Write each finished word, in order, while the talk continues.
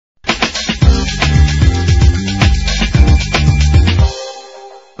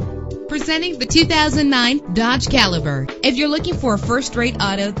Presenting the 2009 Dodge Caliber. If you're looking for a first-rate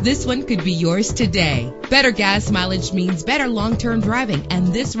auto, this one could be yours today. Better gas mileage means better long-term driving, and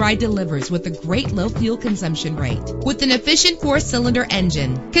this ride delivers with a great low fuel consumption rate. With an efficient 4-cylinder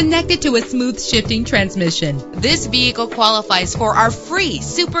engine connected to a smooth shifting transmission, this vehicle qualifies for our free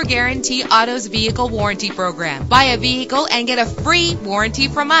Super Guarantee Autos Vehicle Warranty Program. Buy a vehicle and get a free warranty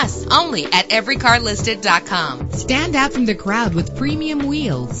from us only at everycarlisted.com. Stand out from the crowd with premium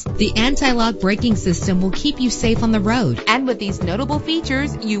wheels. The anti-lock braking system will keep you safe on the road. And with these notable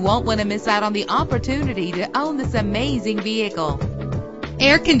features, you won't want to miss out on the opportunity to own this amazing vehicle.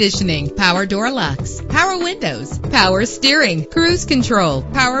 Air conditioning, power door locks, power windows, power steering, cruise control,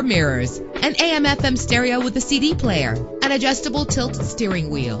 power mirrors, an AM/FM stereo with a CD player, an adjustable tilt steering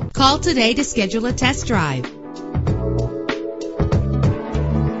wheel. Call today to schedule a test drive.